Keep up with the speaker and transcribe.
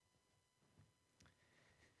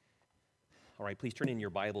All right, please turn in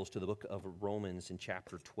your Bibles to the book of Romans in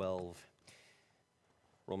chapter 12.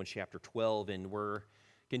 Romans chapter 12, and we're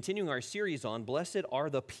continuing our series on Blessed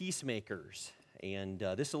Are the Peacemakers. And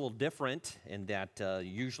this is a little different in that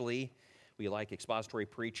usually we like expository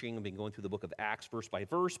preaching. We've been going through the book of Acts verse by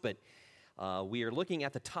verse, but we are looking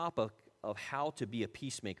at the topic of how to be a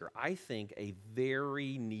peacemaker. I think a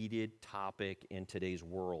very needed topic in today's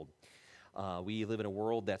world. We live in a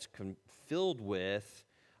world that's filled with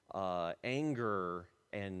anger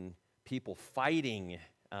and people fighting,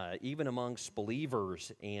 even amongst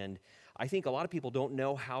believers. And I think a lot of people don't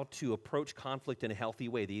know how to approach conflict in a healthy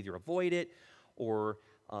way. They either avoid it or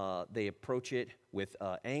they approach it with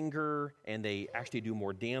anger, and they actually do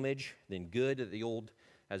more damage than good. The old,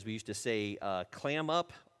 as we used to say, clam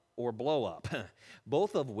up or blow up,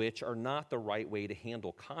 both of which are not the right way to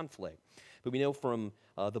handle conflict. But we know from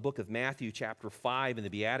the book of Matthew chapter 5 and the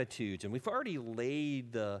Beatitudes, and we've already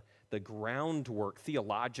laid the groundwork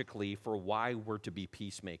theologically for why we're to be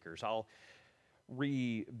peacemakers. I'll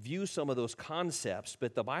review some of those concepts,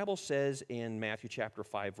 but the Bible says in Matthew chapter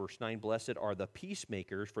 5 verse 9, "Blessed are the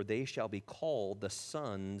peacemakers, for they shall be called the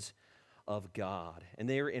sons of God." And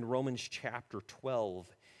there in Romans chapter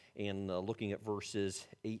 12, and looking at verses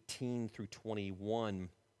 18 through 21,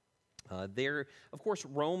 there, of course,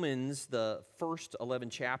 Romans, the first 11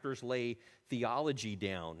 chapters, lay theology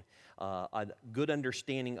down, a good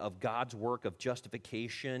understanding of God's work of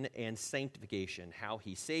justification and sanctification, how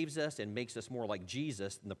He saves us and makes us more like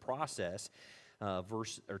Jesus in the process.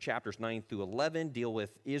 Chapters 9 through 11 deal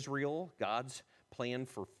with Israel, God's plan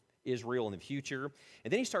for Israel in the future.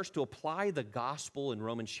 And then he starts to apply the gospel in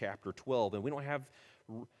Romans chapter 12. And we don't have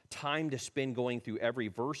time to spend going through every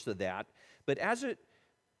verse of that, but as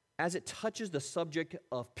it touches the subject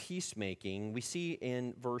of peacemaking, we see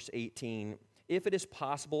in verse 18, "If it is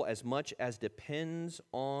possible, as much as depends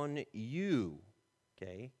on you,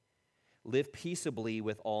 okay, live peaceably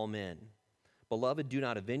with all men. Beloved, do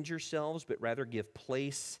not avenge yourselves, but rather give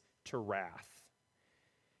place to wrath.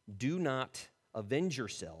 Do not avenge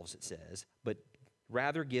yourselves," it says, "but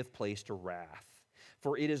rather give place to wrath.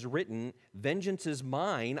 For it is written, 'Vengeance is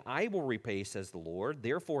mine, I will repay, says the Lord.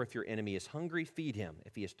 Therefore, if your enemy is hungry, feed him.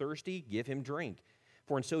 If he is thirsty, give him drink.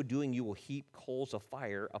 For in so doing, you will heap coals of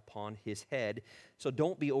fire upon his head.' So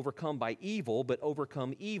don't be overcome by evil, but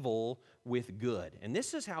overcome evil with good." And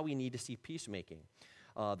this is how we need to see peacemaking.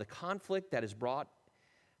 The conflict that is brought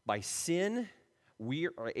by sin, we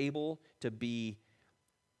are able to be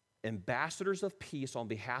ambassadors of peace on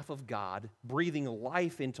behalf of God, breathing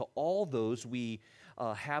life into all those we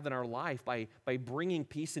have in our life by bringing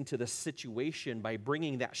peace into the situation, by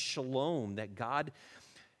bringing that shalom that God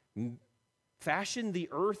fashioned the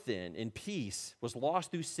earth in peace, was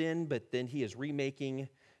lost through sin, but then He is remaking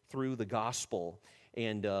through the gospel.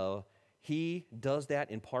 And He does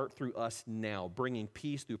that in part through us now, bringing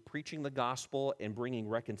peace through preaching the gospel and bringing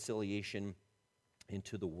reconciliation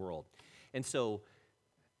into the world. And so,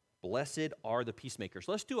 blessed are the peacemakers.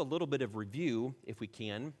 Let's do a little bit of review, if we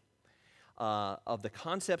can, of the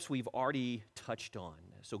concepts we've already touched on.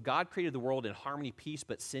 So God created the world in harmony, peace,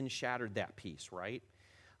 but sin shattered that peace, right?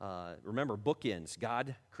 Remember, bookends.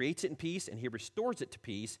 God creates it in peace, and He restores it to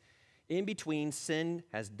peace. In between, sin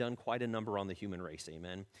has done quite a number on the human race,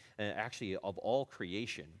 amen? Actually, of all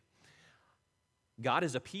creation. God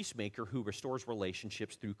is a peacemaker who restores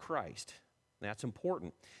relationships through Christ. That's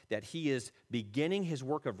important, that He is beginning His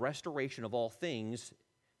work of restoration of all things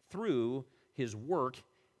through His work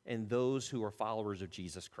in those who are followers of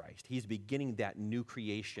Jesus Christ. He's beginning that new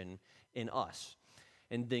creation in us.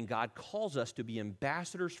 And then God calls us to be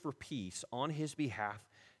ambassadors for peace on His behalf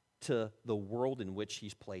to the world in which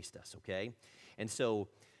He's placed us, okay? And so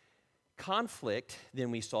conflict,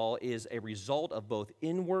 then we saw, is a result of both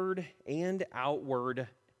inward and outward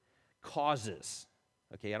causes.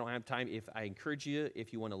 Okay, I don't have time. If I encourage you,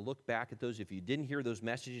 if you want to look back at those, if you didn't hear those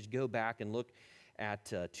messages, go back and look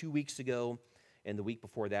at 2 weeks ago and the week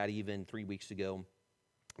before that, even 3 weeks ago.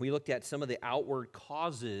 We looked at some of the outward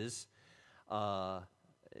causes. I'll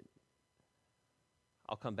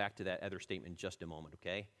come back to that other statement in just a moment,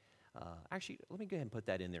 okay? Actually, let me go ahead and put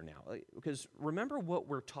that in there now. Because remember what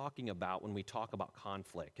we're talking about when we talk about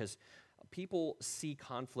conflict. Because people see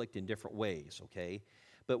conflict in different ways, okay?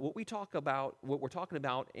 But what we're talking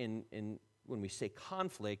about in when we say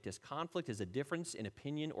conflict is a difference in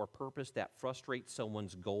opinion or purpose that frustrates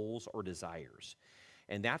someone's goals or desires.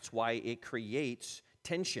 And that's why it creates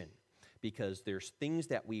tension, because there's things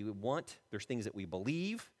that we want, there's things that we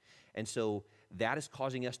believe, and so that is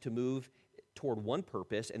causing us to move toward one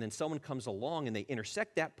purpose, and then someone comes along and they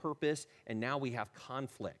intersect that purpose, and now we have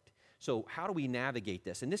conflict. So how do we navigate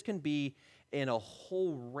this? And this can be in a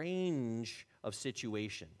whole range of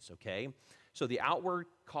situations, okay? So the outward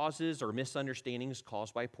causes or misunderstandings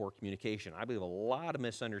caused by poor communication. I believe a lot of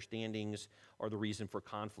misunderstandings are the reason for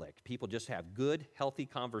conflict. People just have good, healthy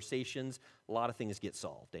conversations. A lot of things get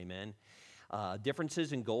solved, amen?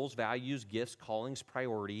 Differences in goals, values, gifts, callings,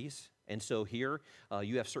 priorities. And so here,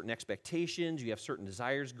 you have certain expectations, you have certain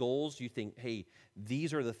desires, goals. You think, hey,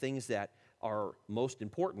 these are the things that are most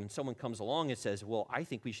important. And someone comes along and says, well, I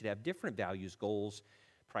think we should have different values, goals,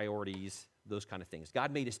 priorities, those kind of things.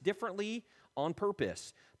 God made us differently on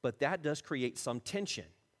purpose, but that does create some tension.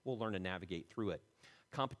 We'll learn to navigate through it.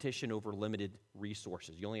 Competition over limited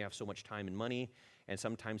resources. You only have so much time and money, and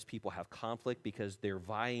sometimes people have conflict because they're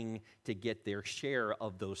vying to get their share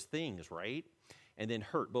of those things, right? And then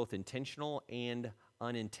hurt, both intentional and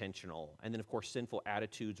unintentional. And then, of course, sinful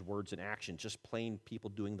attitudes, words, and actions, just plain people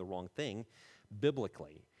doing the wrong thing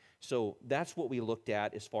biblically. So that's what we looked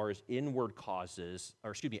at as far as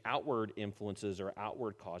outward influences or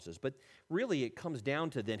outward causes. But really, it comes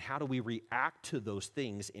down to then how do we react to those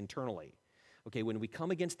things internally? Okay, when we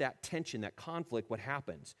come against that tension, that conflict, what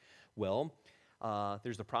happens? Well,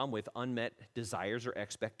 there's the problem with unmet desires or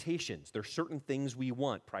expectations. There's certain things we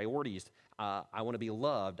want, priorities. I want to be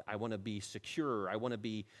loved. I want to be secure. I want to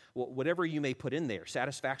be whatever you may put in there.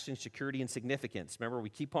 Satisfaction, security, and significance. Remember, we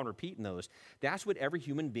keep on repeating those. That's what every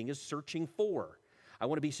human being is searching for. I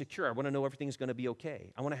want to be secure. I want to know everything's going to be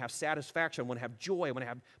okay. I want to have satisfaction. I want to have joy. I want to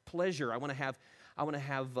have pleasure. I want to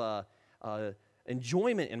have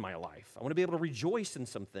enjoyment in my life. I want to be able to rejoice in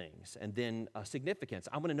some things. And then significance.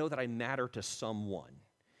 I want to know that I matter to someone.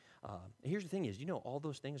 Here's the thing is, all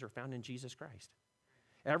those things are found in Jesus Christ.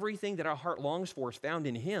 Everything that our heart longs for is found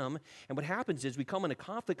in Him. And what happens is we come into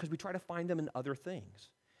conflict because we try to find them in other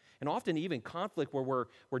things. And often even conflict where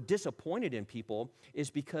we're disappointed in people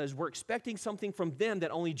is because we're expecting something from them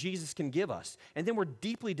that only Jesus can give us. And then we're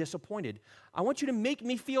deeply disappointed. I want you to make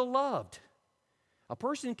me feel loved. A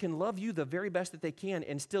person can love you the very best that they can,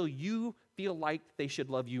 and still you feel like they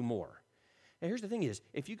should love you more. And here's the thing is,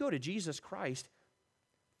 if you go to Jesus Christ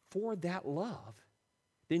for that love,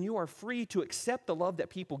 then you are free to accept the love that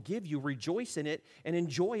people give you, rejoice in it, and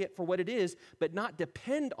enjoy it for what it is, but not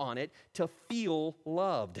depend on it to feel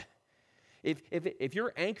loved. If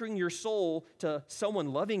you're anchoring your soul to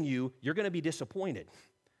someone loving you, you're going to be disappointed.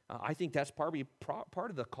 I think that's probably part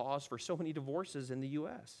of the cause for so many divorces in the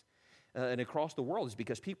U.S. And across the world is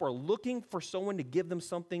because people are looking for someone to give them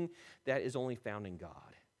something that is only found in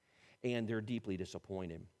God, and they're deeply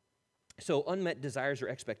disappointed. So unmet desires or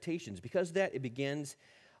expectations, because of that, it begins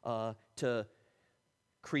to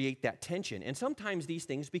create that tension. And sometimes these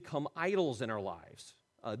things become idols in our lives.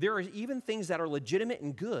 There are even things that are legitimate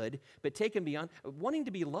and good, but taken beyond. Wanting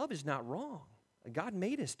to be loved is not wrong. God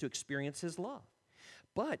made us to experience His love.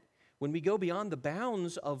 But when we go beyond the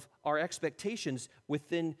bounds of our expectations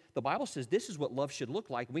within, the Bible says this is what love should look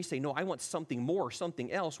like. And we say, no, I want something more,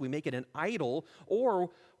 something else. We make it an idol, or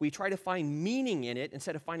we try to find meaning in it.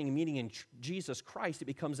 Instead of finding meaning in Jesus Christ, it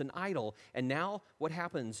becomes an idol. And now what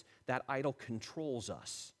happens? That idol controls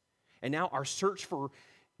us. And now our search for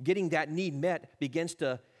getting that need met begins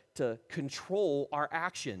to control our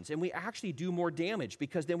actions. And we actually do more damage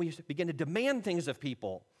because then we begin to demand things of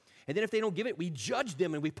people. And then if they don't give it, we judge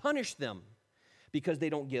them and we punish them because they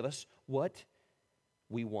don't give us what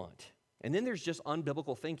we want. And then there's just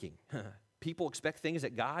unbiblical thinking. People expect things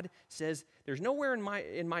that God says, there's nowhere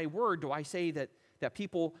in my word do I say that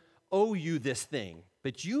people owe you this thing,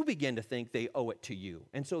 but you begin to think they owe it to you.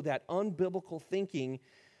 And so that unbiblical thinking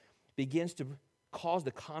begins to cause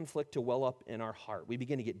the conflict to well up in our heart. We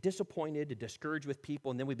begin to get disappointed, to discourage with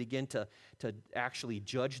people, and then we begin to actually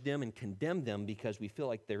judge them and condemn them because we feel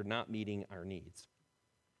like they're not meeting our needs.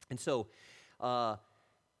 And so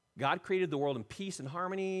God created the world in peace and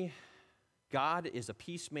harmony. God is a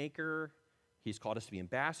peacemaker. He's called us to be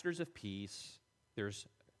ambassadors of peace. There's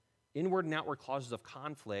inward and outward causes of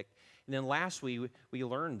conflict. And then lastly, we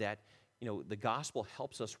learned that the gospel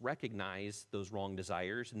helps us recognize those wrong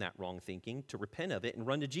desires and that wrong thinking, to repent of it and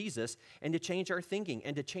run to Jesus and to change our thinking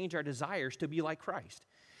and to change our desires to be like Christ.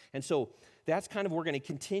 And so that's kind of, we're going to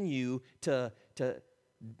continue to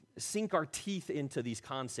sink our teeth into these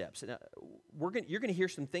concepts. And you're going to hear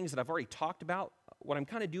some things that I've already talked about. What I'm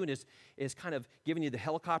kind of doing is kind of giving you the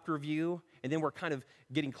helicopter view, and then we're kind of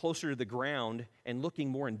getting closer to the ground and looking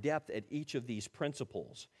more in depth at each of these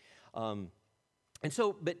principles.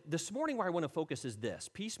 But this morning where I want to focus is this.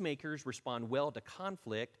 Peacemakers respond well to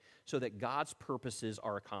conflict so that God's purposes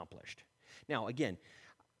are accomplished. Now, again,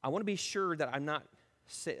 I want to be sure that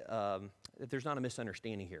that there's not a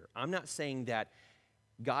misunderstanding here. I'm not saying that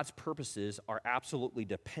God's purposes are absolutely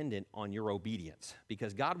dependent on your obedience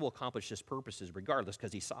because God will accomplish his purposes regardless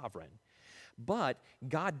because he's sovereign. But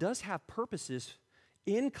God does have purposes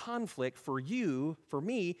in conflict for you, for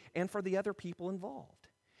me, and for the other people involved.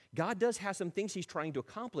 God does have some things he's trying to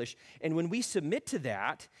accomplish, and when we submit to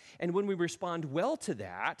that, and when we respond well to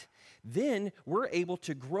that, then we're able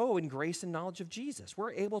to grow in grace and knowledge of Jesus.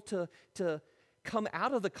 We're able to come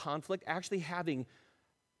out of the conflict actually having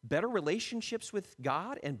better relationships with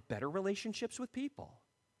God and better relationships with people.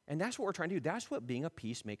 And that's what we're trying to do. That's what being a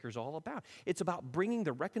peacemaker is all about. It's about bringing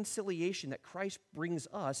the reconciliation that Christ brings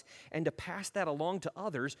us and to pass that along to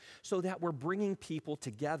others so that we're bringing people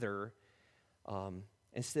together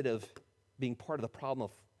instead of being part of the problem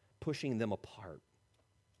of pushing them apart.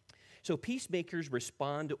 So peacemakers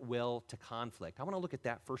respond well to conflict. I want to look at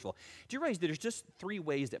that first of all. Do you realize that there's just 3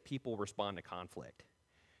 ways that people respond to conflict?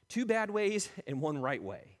 2 bad ways and 1 right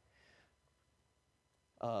way.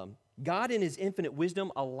 God in his infinite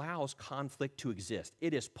wisdom allows conflict to exist.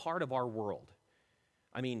 It is part of our world.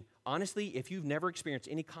 I mean, honestly, if you've never experienced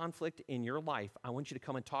any conflict in your life, I want you to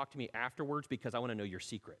come and talk to me afterwards because I want to know your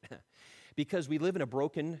secret. Because we live in a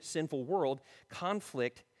broken, sinful world,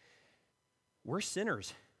 conflict, we're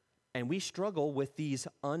sinners, and we struggle with these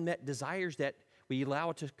unmet desires that we allow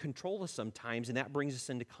it to control us sometimes, and that brings us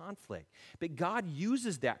into conflict. But God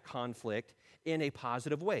uses that conflict in a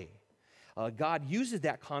positive way. God uses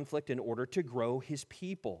that conflict in order to grow his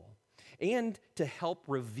people and to help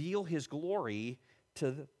reveal his glory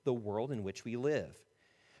to the world in which we live.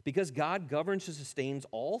 Because God governs and sustains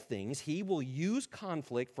all things, he will use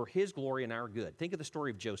conflict for his glory and our good. Think of the story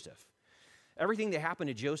of Joseph. Everything that happened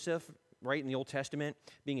to Joseph, right in the Old Testament,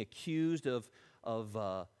 being accused of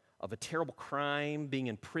a terrible crime, being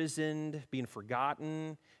imprisoned, being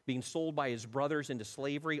forgotten, being sold by his brothers into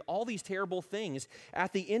slavery, all these terrible things.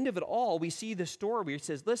 At the end of it all, we see the story where he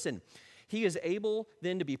says, listen, he is able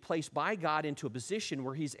then to be placed by God into a position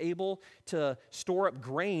where he's able to store up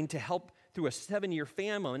grain to help through a 7-year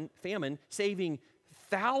famine, saving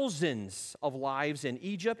thousands of lives in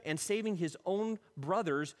Egypt and saving his own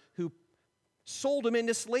brothers who sold him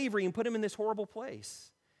into slavery and put him in this horrible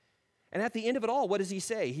place. And at the end of it all, what does he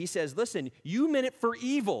say? He says, listen, you meant it for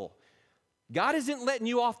evil. God isn't letting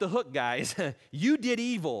you off the hook, guys. You did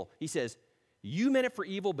evil. He says, you meant it for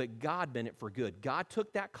evil, but God meant it for good. God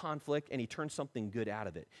took that conflict and he turned something good out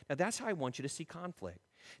of it. Now, that's how I want you to see conflict.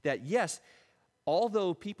 That yes,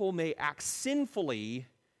 although people may act sinfully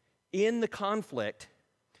in the conflict,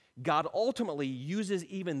 God ultimately uses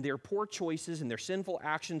even their poor choices and their sinful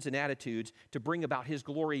actions and attitudes to bring about his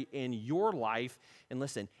glory in your life, and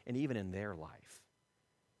listen, and even in their life.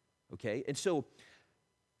 Okay? And so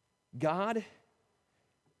God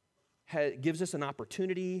gives us an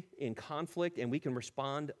opportunity in conflict, and we can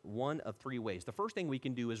respond one of 3 ways. The first thing we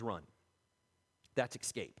can do is run. That's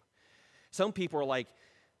escape. Some people are like,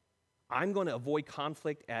 I'm going to avoid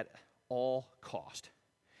conflict at all cost.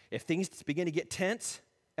 If things begin to get tense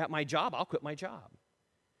at my job, I'll quit my job.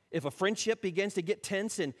 If a friendship begins to get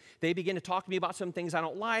tense and they begin to talk to me about some things I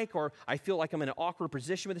don't like, or I feel like I'm in an awkward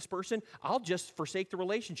position with this person, I'll just forsake the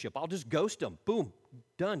relationship. I'll just ghost them. Boom,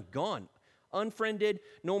 done, gone. Unfriended,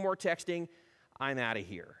 no more texting, I'm out of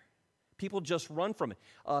here. People just run from it.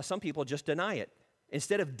 Some people just deny it.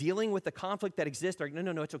 Instead of dealing with the conflict that exists, they're like,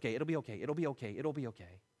 no, it's okay, it'll be okay, it'll be okay, it'll be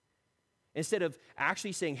okay. Instead of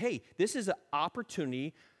actually saying, hey, this is an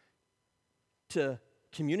opportunity to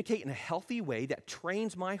communicate in a healthy way that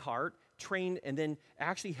trains my heart, and then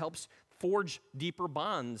actually helps forge deeper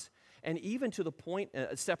bonds. And even to the point,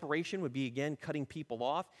 separation would be, again, cutting people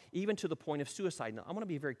off, even to the point of suicide. Now, I want to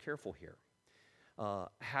be very careful here.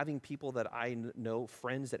 Having people that I know,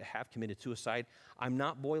 friends that have committed suicide, I'm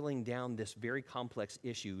not boiling down this very complex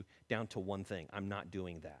issue down to one thing. I'm not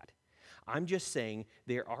doing that. I'm just saying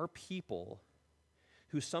there are people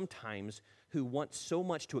who sometimes, who want so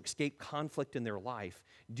much to escape conflict in their life,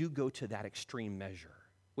 do go to that extreme measure,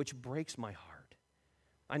 which breaks my heart.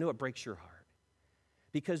 I know it breaks your heart.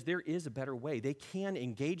 Because there is a better way. They can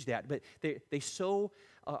engage that, but they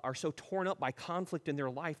are so torn up by conflict in their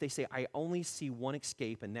life, they say, I only see one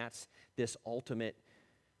escape, and that's this ultimate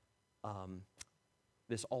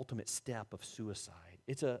step of suicide.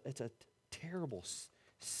 It's a terrible,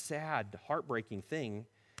 sad, heartbreaking thing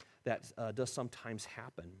that does sometimes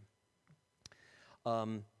happen.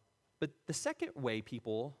 But the second way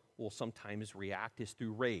people will sometimes react is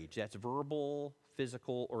through rage. That's verbal,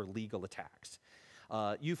 physical, or legal attacks.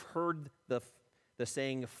 You've heard the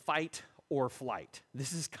saying, fight or flight.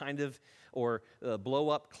 This is kind of, or blow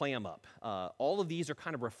up, clam up. All of these are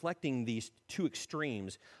kind of reflecting these two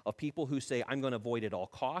extremes of people who say, I'm going to avoid at all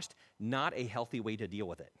cost, not a healthy way to deal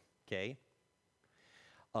with it, okay?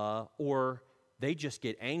 Or they just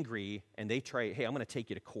get angry and they try, hey, I'm going to take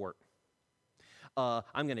you to court.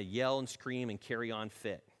 I'm going to yell and scream and carry on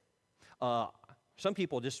fit. Some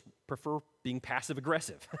people just prefer being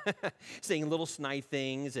passive-aggressive, saying little snide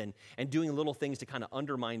things and doing little things to kind of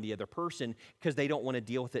undermine the other person because they don't want to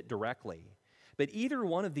deal with it directly. But either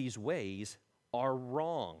one of these ways are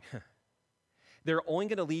wrong. They're only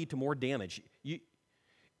going to lead to more damage.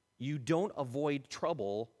 You don't avoid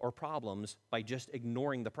trouble or problems by just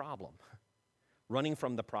ignoring the problem, running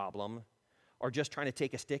from the problem, or just trying to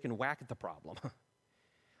take a stick and whack at the problem.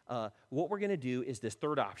 What we're going to do is this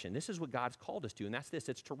third option. This is what God's called us to, and that's this.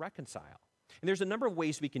 It's to reconcile. And there's a number of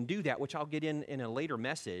ways we can do that, which I'll get in a later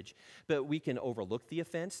message, but we can overlook the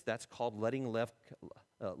offense. That's called letting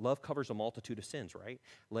love covers a multitude of sins, right?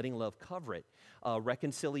 Letting love cover it.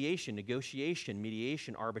 Reconciliation, negotiation,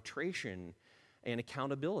 mediation, arbitration, and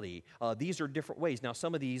accountability. These are different ways. Now,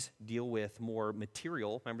 some of these deal with more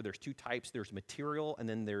material. Remember, there's two types. There's material, and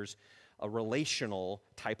then there's a relational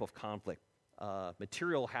type of conflict.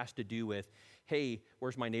 Material has to do with, hey,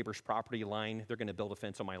 where's my neighbor's property line? They're going to build a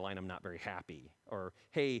fence on my line. I'm not very happy. Or,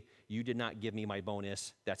 hey, you did not give me my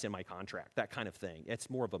bonus. That's in my contract. That kind of thing.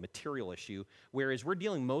 It's more of a material issue, whereas we're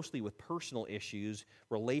dealing mostly with personal issues,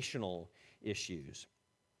 relational issues.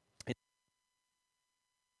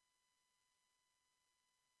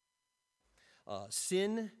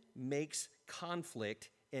 Sin makes conflict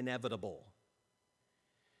inevitable,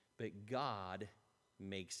 but God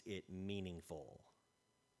makes it meaningful.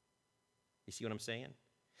 You see what I'm saying?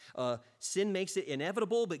 Sin makes it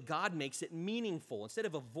inevitable, but God makes it meaningful. Instead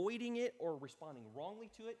of avoiding it or responding wrongly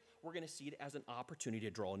to it, we're going to see it as an opportunity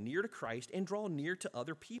to draw near to Christ and draw near to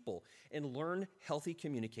other people and learn healthy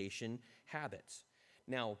communication habits.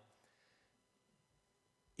 Now,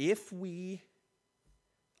 if we,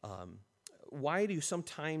 why do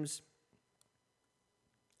sometimes,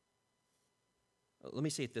 let me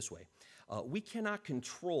say it this way. We cannot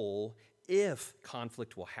control if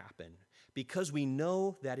conflict will happen because we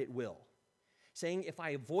know that it will. Saying if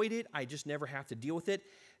I avoid it, I just never have to deal with it,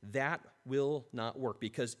 that will not work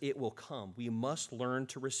because it will come. We must learn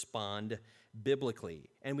to respond biblically,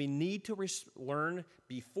 and we need to learn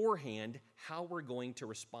beforehand how we're going to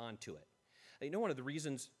respond to it. You know, one of the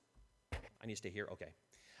reasons, I need to stay here, okay.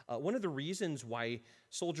 One of the reasons why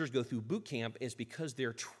soldiers go through boot camp is because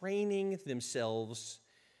they're training themselves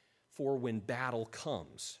for when battle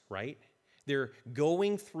comes, right? They're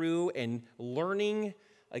going through and learning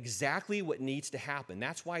exactly what needs to happen.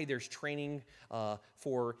 That's why there's training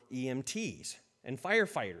for EMTs and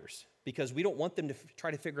firefighters, because we don't want them to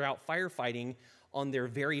try to figure out firefighting on their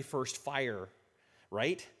very first fire,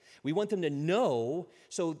 right? We want them to know,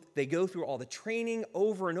 so they go through all the training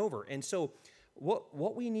over and over. And so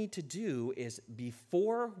what we need to do is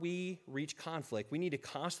before we reach conflict, we need to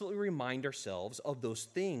constantly remind ourselves of those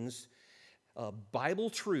things, Bible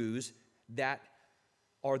truths that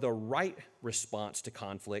are the right response to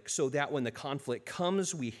conflict so that when the conflict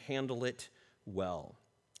comes, we handle it well.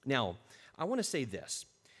 Now, I want to say this.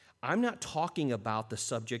 I'm not talking about the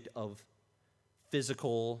subject of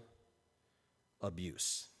physical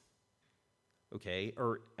abuse, okay?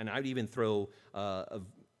 And I'd even throw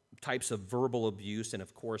types of verbal abuse and,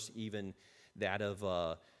 of course, even that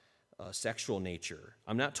of sexual nature.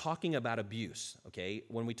 I'm not talking about abuse, okay?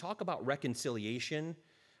 When we talk about reconciliation,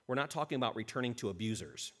 we're not talking about returning to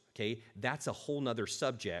abusers, okay? That's a whole nother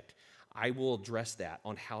subject. I will address that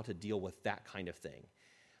on how to deal with that kind of thing.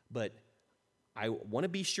 But I want to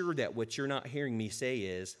be sure that what you're not hearing me say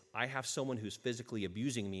is, I have someone who's physically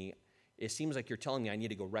abusing me. It seems like you're telling me I need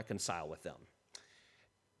to go reconcile with them.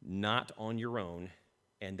 Not on your own.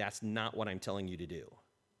 And that's not what I'm telling you to do,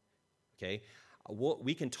 okay?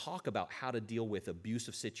 We can talk about how to deal with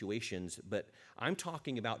abusive situations, but I'm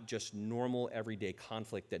talking about just normal, everyday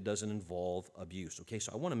conflict that doesn't involve abuse, okay?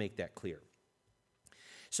 So I want to make that clear.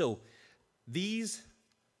 So these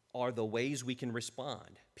are the ways we can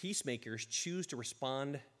respond. Peacemakers choose to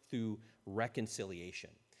respond through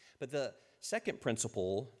reconciliation. But the second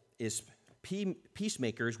principle is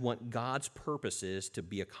peacemakers want God's purposes to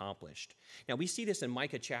be accomplished. Now, we see this in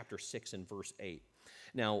Micah chapter 6 and verse 8.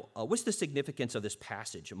 Now, what's the significance of this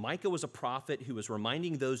passage? Micah was a prophet who was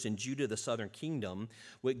reminding those in Judah, the southern kingdom,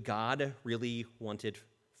 what God really wanted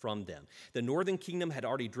from them. The northern kingdom had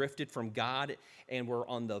already drifted from God and were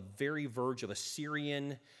on the very verge of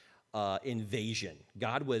Assyrian invasion.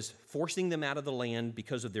 God was forcing them out of the land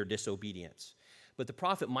because of their disobedience. But the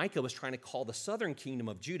prophet Micah was trying to call the southern kingdom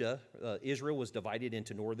of Judah. Israel was divided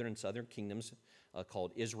into northern and southern kingdoms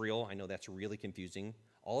called Israel. I know that's really confusing.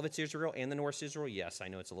 All of it's Israel and the north Israel? Yes, I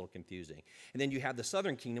know it's a little confusing. And then you have the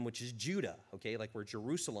southern kingdom, which is Judah, okay, like where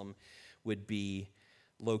Jerusalem would be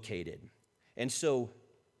located. And so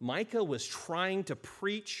Micah was trying to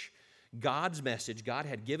preach God's message. God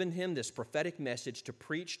had given him this prophetic message to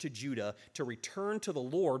preach to Judah to return to the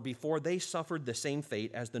Lord before they suffered the same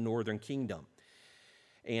fate as the northern kingdom.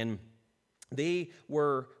 And they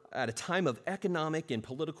were at a time of economic and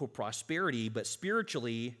political prosperity, but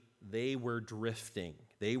spiritually, they were drifting.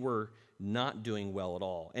 They were not doing well at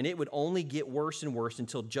all. And it would only get worse and worse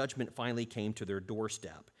until judgment finally came to their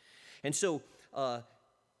doorstep. And so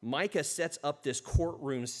Micah sets up this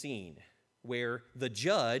courtroom scene where the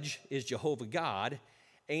judge is Jehovah God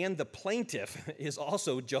and the plaintiff is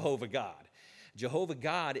also Jehovah God. Jehovah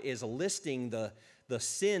God is listing the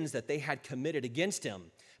sins that they had committed against him.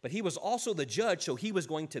 But he was also the judge, so he was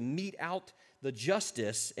going to mete out the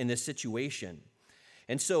justice in this situation.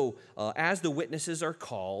 And so, as the witnesses are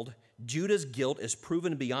called, Judah's guilt is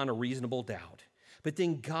proven beyond a reasonable doubt. But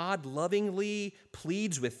then God lovingly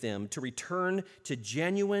pleads with them to return to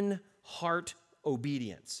genuine heart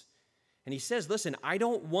obedience. And he says, listen, I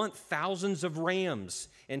don't want thousands of rams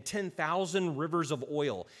and 10,000 rivers of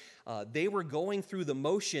oil. They were going through the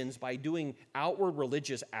motions by doing outward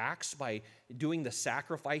religious acts, by doing the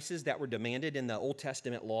sacrifices that were demanded in the Old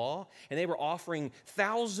Testament law. And they were offering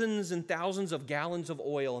thousands and thousands of gallons of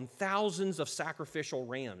oil and thousands of sacrificial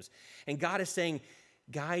rams. And God is saying,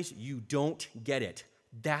 guys, you don't get it.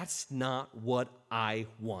 That's not what I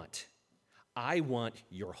want. I want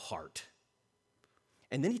your heart.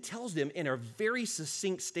 And then he tells them in a very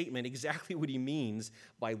succinct statement exactly what he means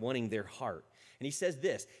by wanting their heart. And he says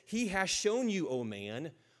this, he has shown you, O man,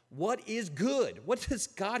 what is good. What does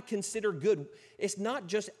God consider good? It's not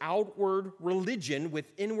just outward religion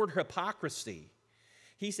with inward hypocrisy.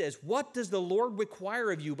 He says, what does the Lord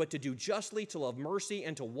require of you but to do justly, to love mercy,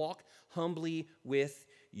 and to walk humbly with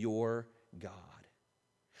your God?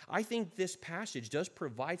 I think this passage does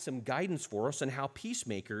provide some guidance for us on how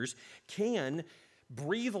peacemakers can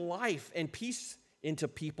breathe life and peace into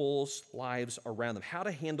people's lives around them, how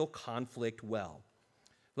to handle conflict well.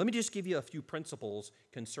 Let me just give you a few principles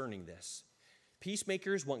concerning this.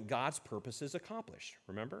 Peacemakers want God's purposes accomplished,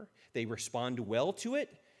 remember? They respond well to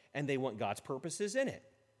it, and they want God's purposes in it.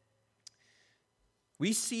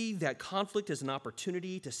 We see that conflict is an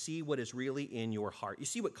opportunity to see what is really in your heart. You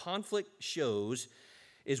see, what conflict shows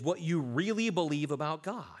is what you really believe about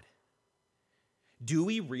God. Do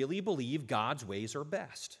we really believe God's ways are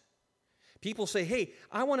best? People say, hey,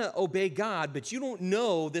 I want to obey God, but you don't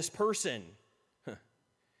know this person.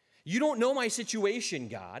 You don't know my situation,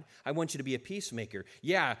 God. I want you to be a peacemaker.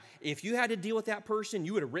 Yeah, if you had to deal with that person,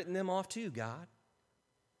 you would have written them off too, God.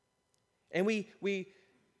 And we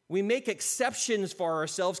make exceptions for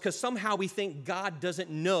ourselves because somehow we think God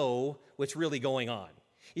doesn't know what's really going on.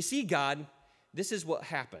 You see, God, this is what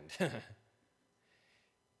happened.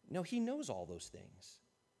 No, he knows all those things.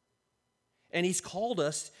 And he's called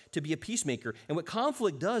us to be a peacemaker. And what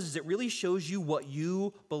conflict does is it really shows you what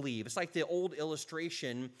you believe. It's like the old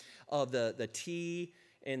illustration of the tea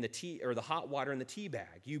and the tea, or the hot water in the tea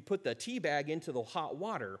bag. You put the tea bag into the hot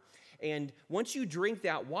water, and once you drink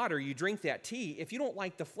that water, you drink that tea. If you don't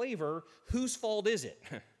like the flavor, whose fault is it?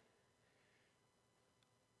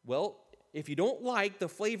 Well, if you don't like the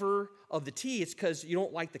flavor of the tea, it's because you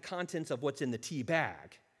don't like the contents of what's in the tea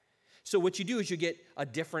bag. So what you do is you get a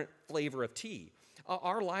different flavor of tea.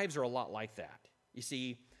 Our lives are a lot like that. You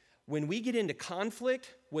see, when we get into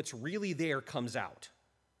conflict, what's really there comes out.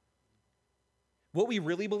 What we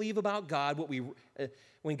really believe about God,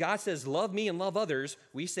 when God says, love me and love others,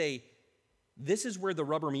 we say, this is where the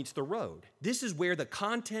rubber meets the road. This is where the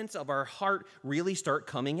contents of our heart really start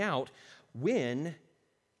coming out when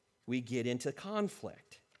we get into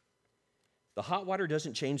conflict. The hot water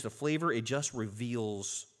doesn't change the flavor, it just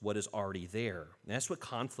reveals what is already there. And that's what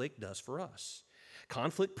conflict does for us.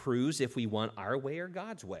 Conflict proves if we want our way or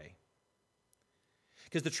God's way.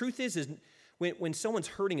 Because the truth is when someone's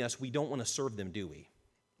hurting us, we don't want to serve them, do we?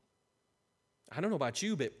 I don't know about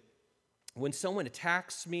you, but when someone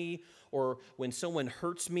attacks me or when someone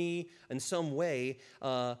hurts me in some way,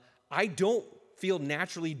 I don't feel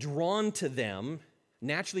naturally drawn to them,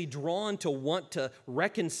 naturally drawn to want to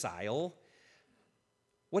reconcile.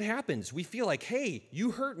 What happens? We feel like, hey,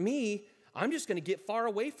 you hurt me, I'm just going to get far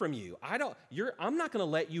away from you. I'm not going to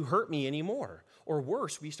let you hurt me anymore. Or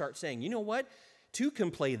worse, we start saying, you know what? Two can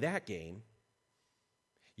play that game.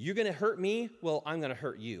 You're going to hurt me, well, I'm going to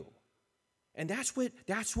hurt you. And that's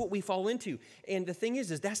what we fall into. And the thing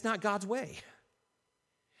is that's not God's way.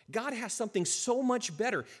 God has something so much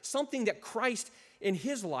better, something that Christ in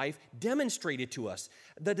his life demonstrated to us,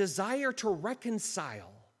 the desire to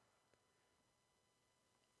reconcile.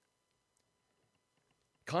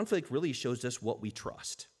 Conflict really shows us what we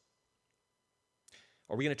trust.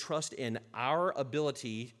 Are we going to trust in our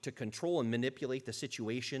ability to control and manipulate the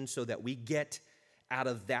situation so that we get out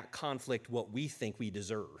of that conflict what we think we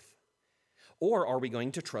deserve? Or are we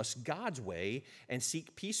going to trust God's way and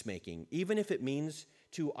seek peacemaking, even if it means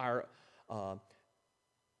to our own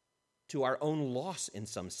loss in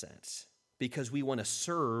some sense, because we want to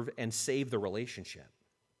serve and save the relationship?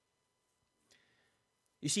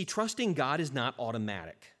 You see, trusting God is not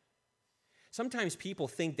automatic. Sometimes people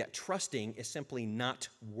think that trusting is simply not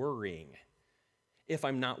worrying. If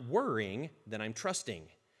I'm not worrying, then I'm trusting.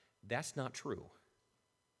 That's not true.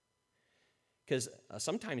 Because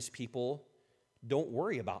sometimes people don't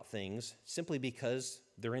worry about things simply because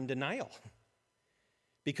they're in denial,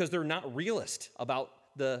 because they're not realist about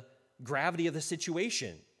the gravity of the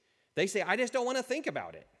situation. They say, I just don't want to think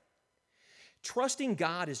about it. Trusting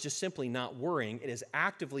God is just simply not worrying. It is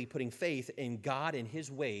actively putting faith in God and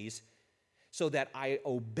his ways so that I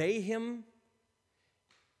obey him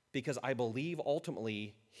because I believe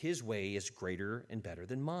ultimately his way is greater and better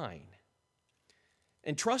than mine.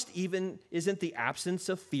 And trust even isn't the absence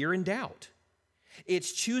of fear and doubt.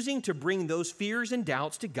 It's choosing to bring those fears and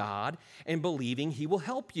doubts to God and believing he will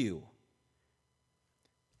help you.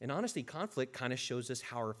 And honestly, conflict kind of shows us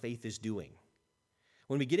how our faith is doing.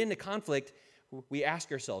 When we get into conflict, we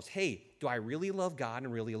ask ourselves, hey, do I really love God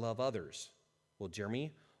and really love others? Well,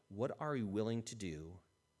 Jeremy, what are you willing to do?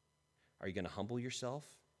 Are you going to humble yourself,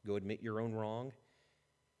 go admit your own wrong,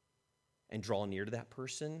 and draw near to that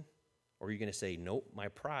person? Or are you going to say, nope, my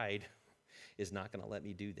pride is not going to let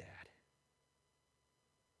me do that?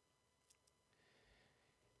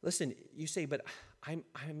 Listen, you say, but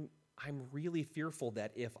I'm really fearful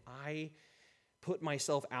that if I put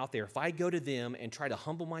myself out there, if I go to them and try to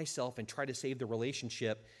humble myself and try to save the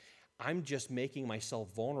relationship, I'm just making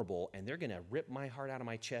myself vulnerable, and they're going to rip my heart out of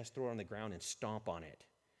my chest, throw it on the ground, and stomp on it.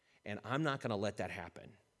 And I'm not going to let that happen.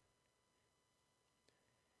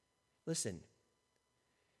 Listen,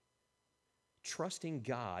 trusting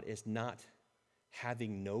God is not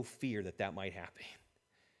having no fear that might happen.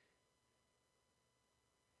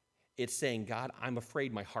 It's saying, God, I'm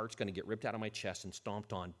afraid my heart's going to get ripped out of my chest and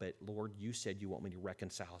stomped on, but Lord, you said you want me to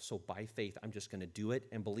reconcile. So by faith, I'm just going to do it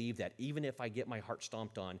and believe that even if I get my heart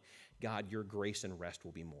stomped on, God, your grace and rest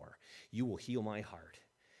will be more. You will heal my heart.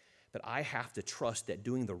 But I have to trust that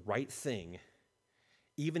doing the right thing,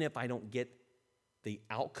 even if I don't get the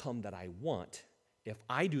outcome that I want, if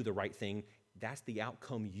I do the right thing, that's the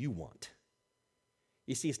outcome you want.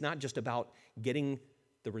 You see, it's not just about getting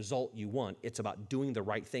the result you want. It's about doing the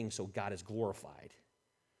right thing so God is glorified.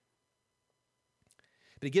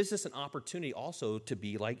 But it gives us an opportunity also to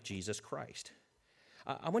be like Jesus Christ.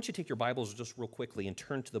 I want you to take your Bibles just real quickly and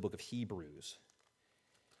turn to the book of Hebrews.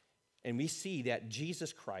 And we see that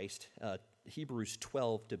Jesus Christ, Hebrews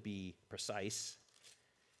 12 to be precise,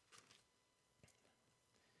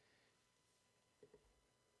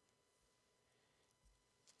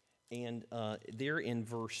 and there in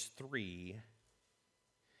verse 3,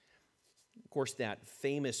 of course, that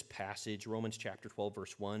famous passage, Romans chapter 12,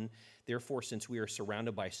 verse 1, therefore, since we are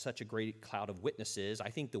surrounded by such a great cloud of witnesses, I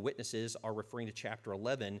think the witnesses are referring to chapter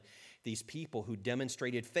 11, these people who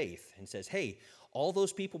demonstrated faith, and says, hey, all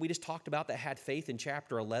those people we just talked about that had faith in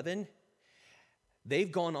chapter 11,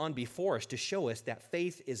 they've gone on before us to show us that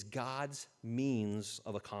faith is God's means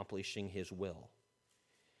of accomplishing his will.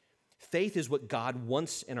 Faith is what God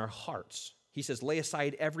wants in our hearts. He says, lay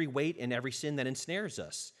aside every weight and every sin that ensnares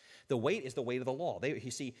us. The weight is the weight of the law.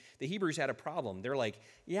 You see, the Hebrews had a problem. They're like,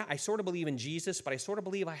 yeah, I sort of believe in Jesus, but I sort of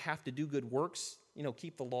believe I have to do good works,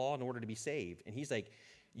 keep the law in order to be saved. And he's like,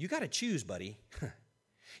 you got to choose, buddy.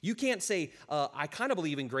 You can't say, I kind of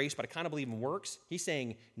believe in grace, but I kind of believe in works. He's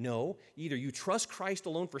saying, no, either you trust Christ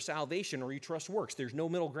alone for salvation or you trust works. There's no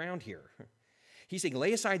middle ground here. He's saying,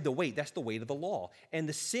 lay aside the weight. That's the weight of the law. And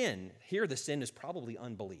the sin is probably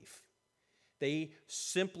unbelief. They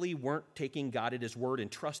simply weren't taking God at his word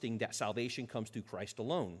and trusting that salvation comes through Christ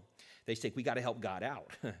alone. They say, we got to help God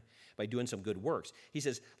out by doing some good works. He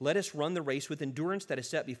says, let us run the race with endurance that is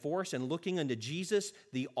set before us and looking unto Jesus,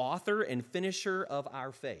 the author and finisher of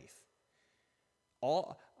our faith.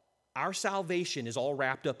 All our salvation is all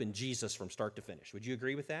wrapped up in Jesus from start to finish. Would you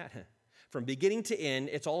agree with that? From beginning to end,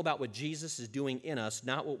 it's all about what Jesus is doing in us,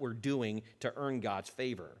 not what we're doing to earn God's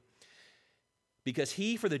favor. because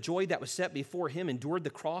he, for the joy that was set before him, endured the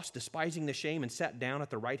cross, despising the shame, and sat down at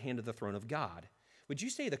the right hand of the throne of God. Would you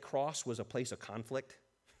say the cross was a place of conflict?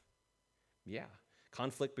 Yeah,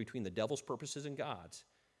 conflict between the devil's purposes and God's.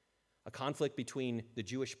 A conflict between the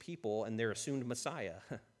Jewish people and their assumed Messiah.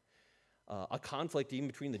 A conflict even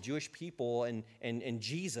between the Jewish people and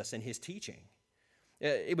Jesus and his teaching.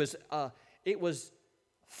 It was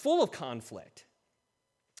full of conflict.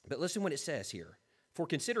 But listen what it says here. For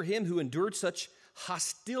consider him who endured such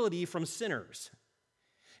hostility from sinners.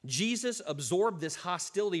 Jesus absorbed this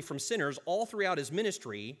hostility from sinners all throughout his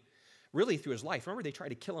ministry, really through his life. Remember, they tried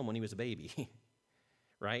to kill him when he was a baby,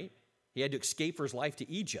 right? He had to escape for his life to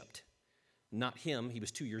Egypt. Not him, he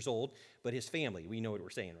was 2 years old, but his family. We know what we're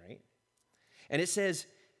saying, right? And it says,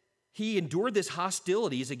 he endured this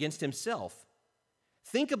hostilities against himself.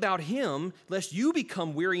 Think about him, lest you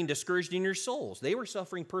become weary and discouraged in your souls. They were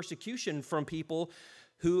suffering persecution from people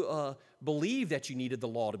who believed that you needed the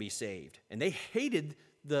law to be saved. And they hated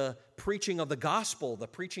the preaching of the gospel, the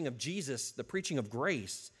preaching of Jesus, the preaching of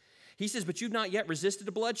grace. He says, but you've not yet resisted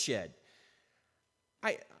the bloodshed.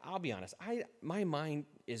 I'll be honest, my mind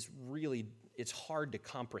is really, it's hard to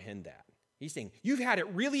comprehend that. He's saying, you've had it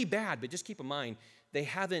really bad, but just keep in mind, they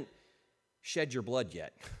haven't shed your blood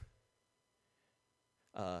yet.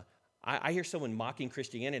 I hear someone mocking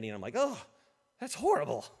Christianity, and I'm like, oh, that's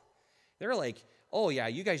horrible. They're like, oh, yeah,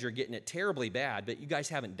 you guys are getting it terribly bad, but you guys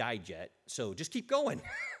haven't died yet, so just keep going.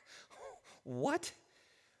 What?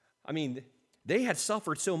 I mean, they had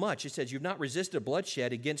suffered so much. It says, you've not resisted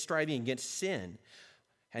bloodshed against striving against sin.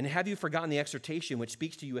 And have you forgotten the exhortation which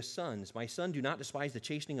speaks to you as sons? My son, do not despise the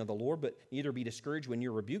chastening of the Lord, but neither be discouraged when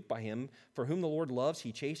you're rebuked by him. For whom the Lord loves,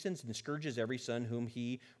 he chastens and scourges every son whom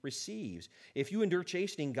he receives. If you endure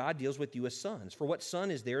chastening, God deals with you as sons. For what son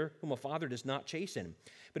is there whom a father does not chasten?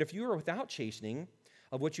 But if you are without chastening,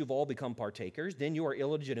 of which you've all become partakers, then you are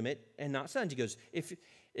illegitimate and not sons. He goes,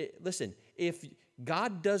 listen, if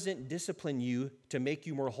God doesn't discipline you to make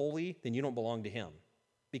you more holy, then you don't belong to him.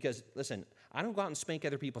 Because, listen, I don't go out and spank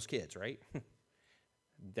other people's kids, right?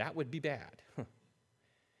 That would be bad.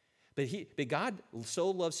 But God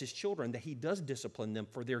so loves his children that he does discipline them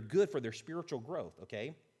for their good, for their spiritual growth,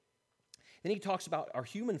 okay? Then he talks about our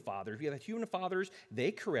human fathers. We have human fathers.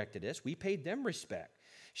 They corrected us. We paid them respect.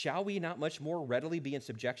 Shall we not much more readily be in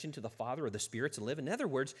subjection to the Father of the spirits and live? In other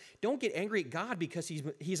words, don't get angry at God because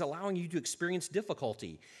he's allowing you to experience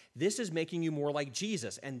difficulty. This is making you more like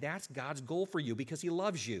Jesus, and that's God's goal for you because he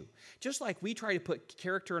loves you. Just like we try to put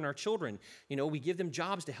character in our children, we give them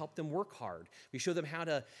jobs to help them work hard. We show them how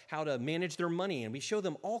to manage their money, and we show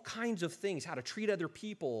them all kinds of things, how to treat other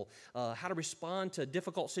people, how to respond to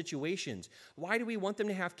difficult situations. Why do we want them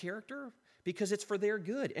to have character? Because it's for their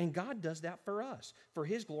good, and God does that for us, for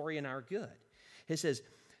his glory and our good. It says,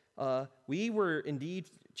 we were indeed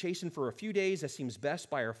chastened for a few days, as seems best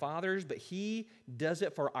by our fathers, but he does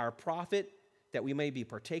it for our profit, that we may be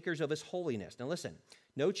partakers of his holiness. Now listen,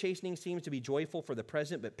 no chastening seems to be joyful for the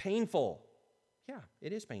present, but painful. Yeah,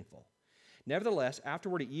 it is painful. Nevertheless,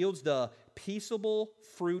 afterward it yields the peaceable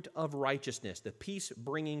fruit of righteousness, the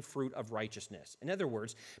peace-bringing fruit of righteousness. In other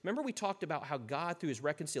words, remember we talked about how God, through his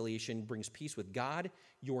reconciliation, brings peace with God,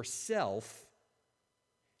 yourself,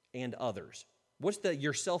 and others. What's the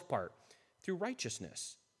yourself part? Through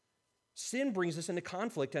righteousness. Sin brings us into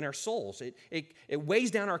conflict in our souls. It weighs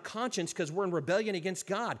down our conscience because we're in rebellion against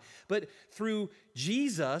God. But through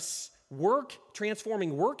Jesus'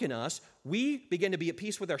 transforming work in us, we begin to be at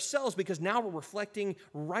peace with ourselves because now we're reflecting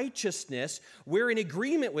righteousness. We're in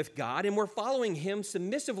agreement with God and we're following him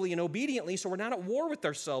submissively and obediently, so we're not at war with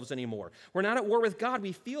ourselves anymore. We're not at war with God.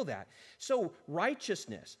 We feel that. So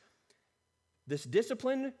righteousness. This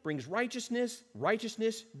discipline brings righteousness.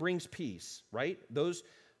 Righteousness brings peace, right? Those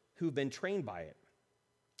who've been trained by it.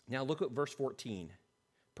 Now look at verse 14.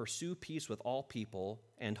 Pursue peace with all people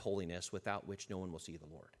and holiness, without which no one will see the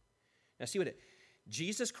Lord. Now see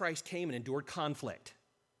Jesus Christ came and endured conflict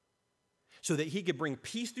so that he could bring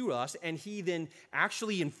peace through us, and he then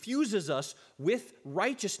actually infuses us with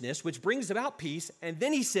righteousness, which brings about peace, and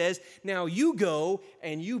then he says, now you go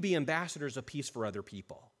and you be ambassadors of peace for other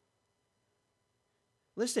people.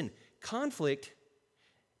 Listen, conflict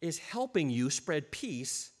is helping you spread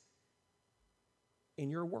peace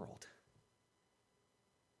in your world.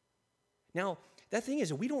 Now, that thing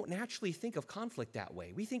is, we don't naturally think of conflict that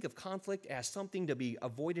way. We think of conflict as something to be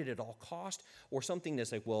avoided at all cost, or something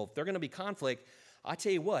that's like, well, if there's going to be conflict, I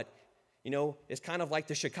tell you what, it's kind of like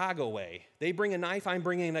the Chicago way. They bring a knife, I'm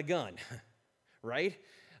bringing a gun, right?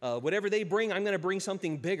 Whatever they bring, I'm going to bring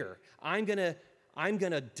something bigger. I'm going I'm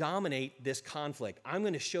going to dominate this conflict. I'm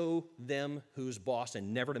going to show them who's boss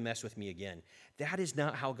and never to mess with me again. That is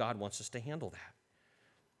not how God wants us to handle that.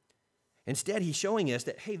 Instead, he's showing us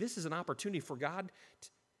that, hey, this is an opportunity for God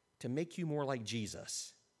to make you more like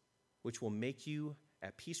Jesus, which will make you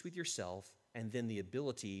at peace with yourself and then the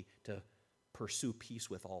ability to pursue peace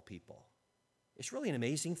with all people. It's really an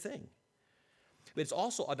amazing thing. But it's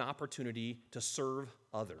also an opportunity to serve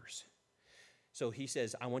others. So he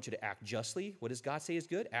says, I want you to act justly. What does God say is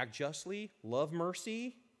good? Act justly, love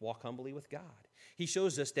mercy, walk humbly with God. He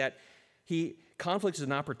shows us that conflict is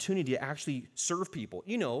an opportunity to actually serve people.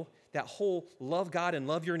 You know, that whole love God and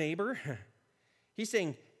love your neighbor. He's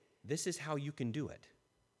saying, this is how you can do it.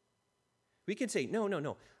 We can say,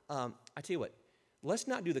 no. I tell you what, let's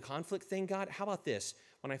not do the conflict thing, God. How about this?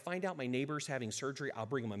 When I find out my neighbor's having surgery, I'll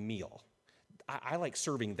bring him a meal. I like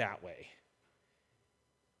serving that way.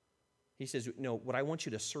 He says, no, what I want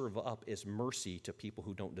you to serve up is mercy to people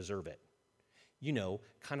who don't deserve it. You know,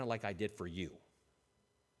 kind of like I did for you.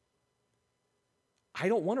 I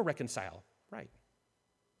don't want to reconcile. Right.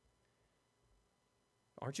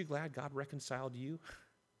 Aren't you glad God reconciled you?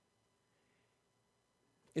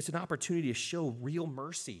 It's an opportunity to show real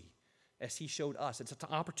mercy as he showed us. It's an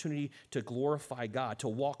opportunity to glorify God, to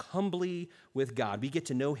walk humbly with God. We get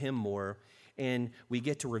to know him more, and we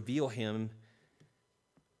get to reveal him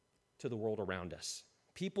to the world around us.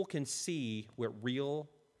 People can see what real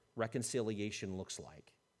reconciliation looks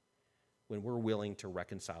like when we're willing to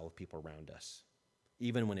reconcile with people around us,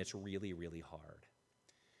 even when it's really, really hard.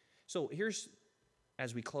 So here's,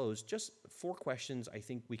 as we close, just 4 questions I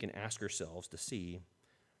think we can ask ourselves to see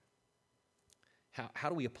how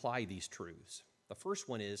do we apply these truths. The first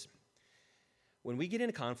one is, when we get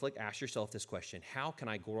into conflict, ask yourself this question: how can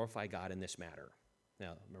I glorify God in this matter?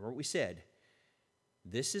 Now, remember what we said.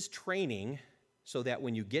 This is training so that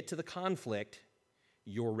when you get to the conflict,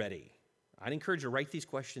 you're ready. I'd encourage you to write these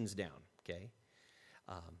questions down, okay?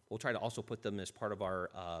 We'll try to also put them as part of our,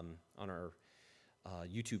 on our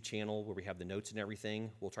YouTube channel where we have the notes and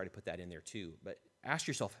everything. We'll try to put that in there too. But ask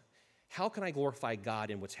yourself, how can I glorify God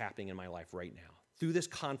in what's happening in my life right now? Through this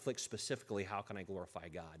conflict specifically, how can I glorify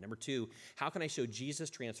God? Number 2, how can I show Jesus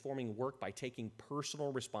transforming work by taking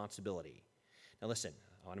personal responsibility? Now listen,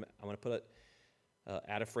 I want to put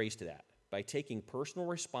add a phrase to that. By taking personal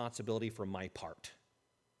responsibility for my part.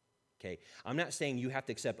 Okay, I'm not saying you have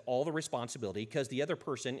to accept all the responsibility, because the other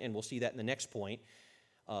person, and we'll see that in the next point,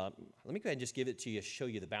 let me go ahead and just give it to you, show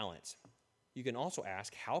you the balance. You can also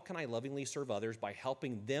ask, how can I lovingly serve others by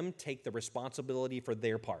helping them take the responsibility for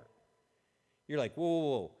their part? You're like,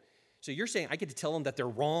 whoa. So you're saying I get to tell them that they're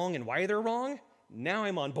wrong and why they're wrong? Now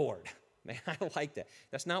I'm on board. Man, I like that.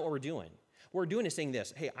 That's not what we're doing. What we're doing is saying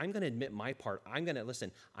this: hey, I'm going to admit my part. I'm going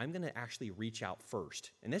to actually reach out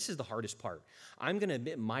first. And this is the hardest part. I'm going to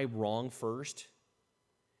admit my wrong first,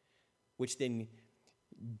 which then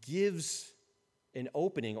gives an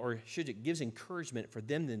opening, or it gives encouragement for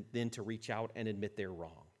them then to reach out and admit they're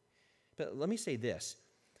wrong. But let me say this: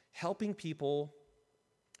 helping people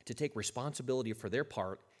to take responsibility for their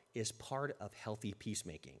part is part of healthy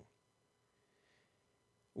peacemaking.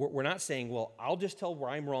 We're not saying, well, I'll just tell where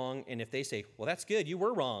I'm wrong, and if they say, well, that's good, you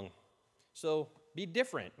were wrong, so be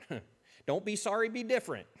different. Don't be sorry, be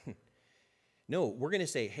different. No, we're going to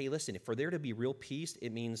say, hey, listen, for there to be real peace,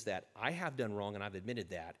 it means that I have done wrong and I've admitted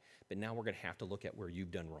that, but now we're going to have to look at where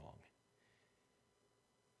you've done wrong.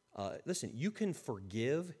 Listen, you can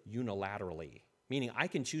forgive unilaterally, meaning I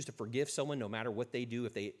can choose to forgive someone no matter what they do.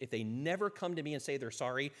 If they never come to me and say they're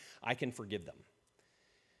sorry, I can forgive them.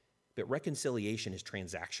 But reconciliation is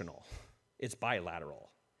transactional. It's bilateral.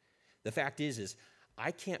 The fact is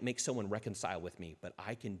I can't make someone reconcile with me, but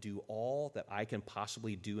I can do all that I can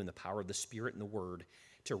possibly do in the power of the Spirit and the Word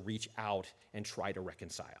to reach out and try to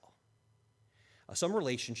reconcile. Some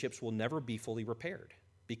relationships will never be fully repaired,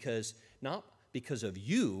 not because of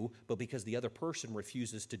you, but because the other person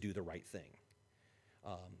refuses to do the right thing.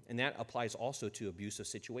 And that applies also to abusive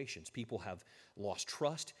situations. People have lost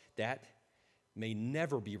trust. That may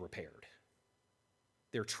never be repaired.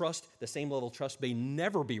 Their trust, the same level of trust, may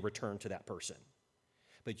never be returned to that person.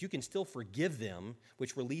 But you can still forgive them,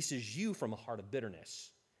 which releases you from a heart of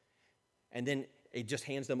bitterness. And then it just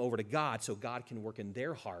hands them over to God so God can work in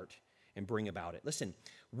their heart and bring about it. Listen,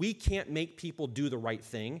 we can't make people do the right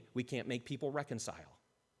thing. We can't make people reconcile.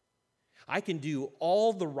 I can do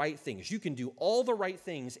all the right things. You can do all the right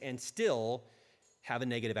things and still have a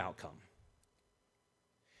negative outcome.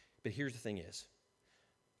 But here's the thing is,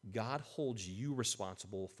 God holds you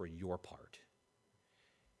responsible for your part.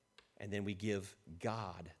 And then we give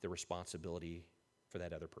God the responsibility for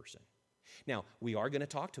that other person. Now, we are going to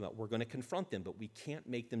talk to them. We're going to confront them, but we can't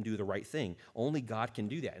make them do the right thing. Only God can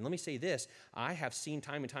do that. And let me say this. I have seen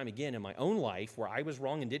time and time again in my own life where I was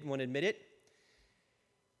wrong and didn't want to admit it.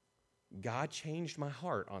 God changed my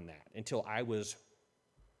heart on that until I was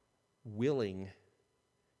willing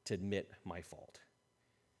to admit my fault.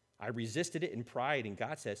 I resisted it in pride, and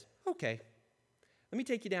God says, okay, let me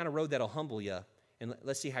take you down a road that'll humble you, and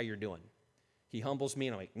let's see how you're doing. He humbles me,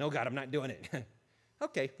 and I'm like, no, God, I'm not doing it.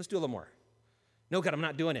 Okay, let's do a little more. No, God, I'm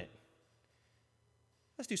not doing it.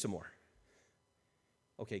 Let's do some more.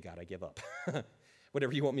 Okay, God, I give up.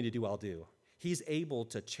 Whatever you want me to do, I'll do. He's able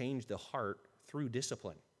to change the heart through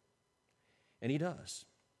discipline. And he does.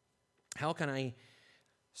 How can I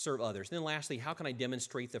serve others? And then lastly, how can I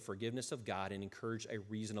demonstrate the forgiveness of God and encourage a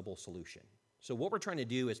reasonable solution? So what we're trying to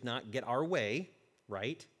do is not get our way,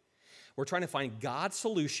 right? We're trying to find God's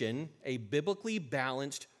solution, a biblically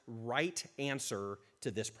balanced, right answer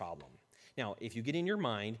to this problem. Now, if you get in your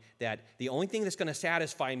mind that the only thing that's going to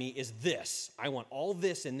satisfy me is this, I want all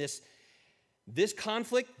this in this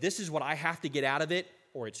conflict, this is what I have to get out of it,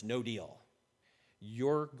 or it's no deal,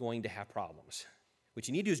 you're going to have problems. What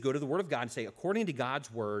you need to do is go to the Word of God and say, according to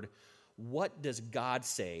God's Word, what does God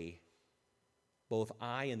say both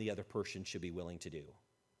I and the other person should be willing to do?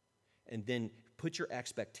 And then put your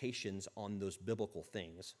expectations on those biblical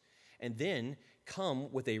things. And then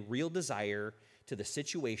come with a real desire to the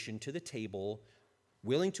situation, to the table,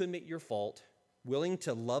 willing to admit your fault, willing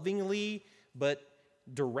to lovingly but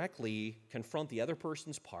directly confront the other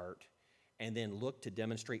person's part, and then look to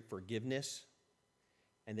demonstrate forgiveness,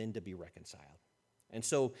 and then to be reconciled. And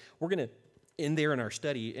so we're going to end there in our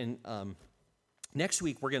study, and next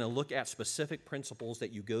week we're going to look at specific principles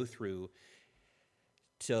that you go through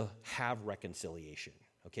to have reconciliation.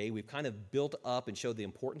 Okay, we've kind of built up and showed the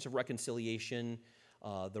importance of reconciliation,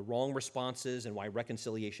 the wrong responses, and why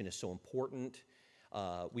reconciliation is so important.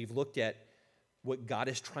 We've looked at what God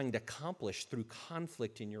is trying to accomplish through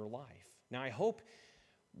conflict in your life. Now, I hope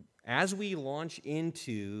as we launch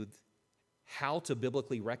into how to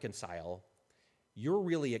biblically reconcile, you're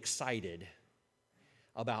really excited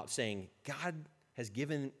about saying, God has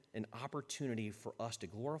given an opportunity for us to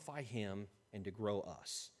glorify Him and to grow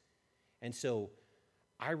us. And so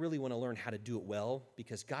I really want to learn how to do it well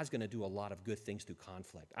because God's going to do a lot of good things through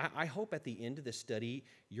conflict. I hope at the end of this study,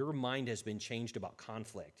 your mind has been changed about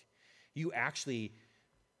conflict. You actually,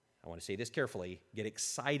 I want to say this carefully, get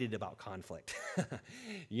excited about conflict.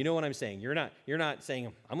 You know what I'm saying? You're not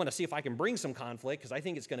saying, I'm going to see if I can bring some conflict because I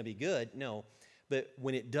think it's going to be good. No, but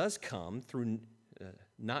when it does come through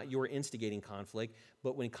not your instigating conflict,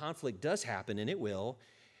 but when conflict does happen, and it will,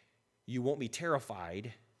 you won't be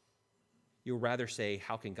terrified. You'll rather say,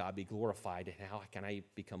 how can God be glorified and how can I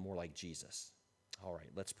become more like Jesus? All right,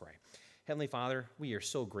 let's pray. Heavenly Father, we are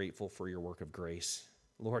so grateful for your work of grace.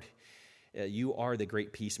 Lord, you are the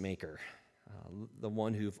great peacemaker, the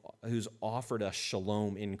one who's offered us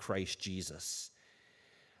shalom in Christ Jesus,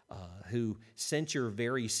 who sent your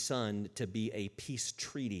very Son to be a peace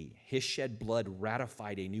treaty. His shed blood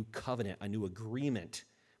ratified a new covenant, a new agreement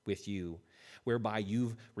with you, whereby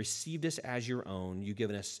you've received us as your own. You've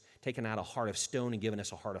taken out a heart of stone and given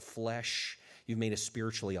us a heart of flesh. You've made us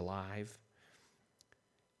spiritually alive.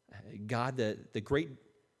 God, the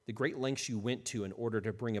great lengths you went to in order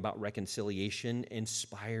to bring about reconciliation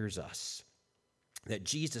inspires us. That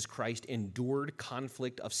Jesus Christ endured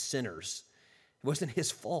conflict of sinners. It wasn't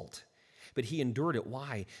his fault, but he endured it.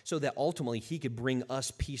 Why? So that ultimately he could bring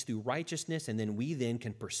us peace through righteousness, and then we then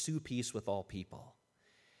can pursue peace with all people.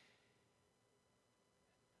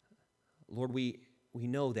 Lord, we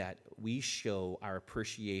know that we show our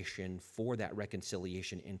appreciation for that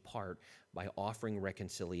reconciliation in part by offering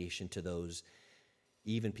reconciliation to those,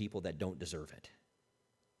 even people that don't deserve it.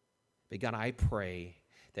 But God, I pray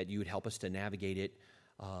that you would help us to navigate it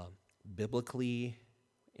biblically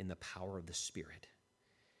in the power of the Spirit.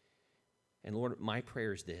 And Lord, my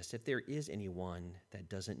prayer is this: if there is anyone that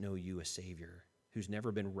doesn't know you as Savior, who's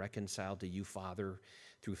never been reconciled to you, Father,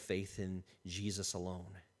 through faith in Jesus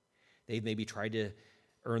alone, they've maybe tried to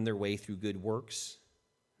earn their way through good works.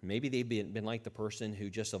 Maybe they've been like the person who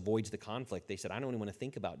just avoids the conflict. They said, I don't even want to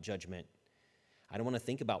think about judgment. I don't want to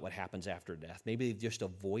think about what happens after death. Maybe they've just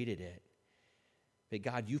avoided it. But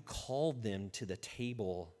God, you called them to the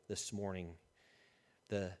table this morning,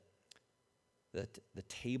 the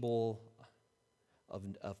table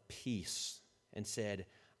of peace, and said,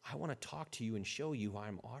 I want to talk to you and show you why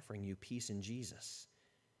I'm offering you peace in Jesus.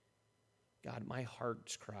 God, my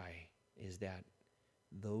heart's cry is that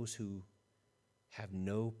those who have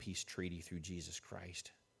no peace treaty through Jesus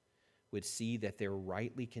Christ would see that they're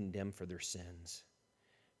rightly condemned for their sins,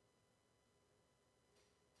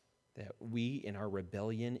 that we in our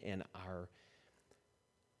rebellion and our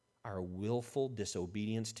willful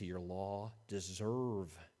disobedience to your law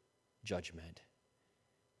deserve judgment.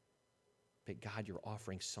 But God, you're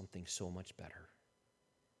offering something so much better.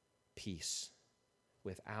 Peace,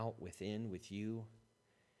 without, within, with you.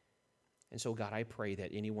 And so, God, I pray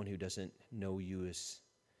that anyone who doesn't know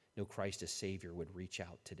Christ as Savior would reach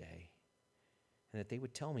out today, and that they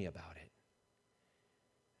would tell me about it.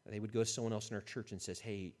 They would go to someone else in our church and says,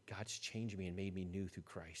 hey, God's changed me and made me new through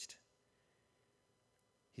Christ.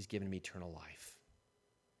 He's given me eternal life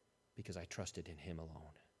because I trusted in him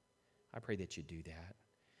alone. I pray that you do that.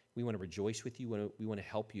 We want to rejoice with you. We want to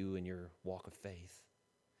help you in your walk of faith.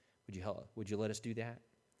 Would you let us do that?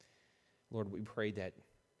 Lord, we pray that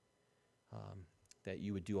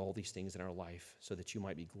you would do all these things in our life so that you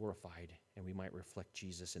might be glorified and we might reflect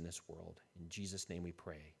Jesus in this world. In Jesus' name we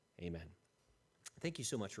pray. Amen. Thank you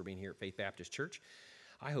so much for being here at Faith Baptist Church.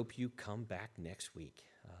 I hope you come back next week.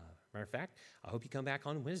 Matter of fact, I hope you come back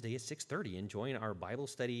on Wednesday at 6:30 and join our Bible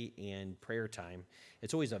study and prayer time.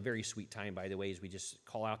 It's always a very sweet time, by the way, as we just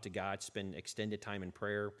call out to God, spend extended time in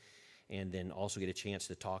prayer, and then also get a chance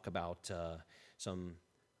to talk about some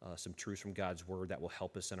truths from God's Word that will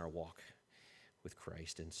help us in our walk with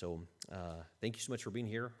Christ. And so thank you so much for being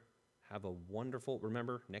here. Have a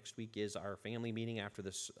remember, next week is our family meeting after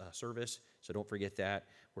this service, so don't forget that.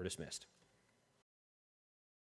 We're dismissed.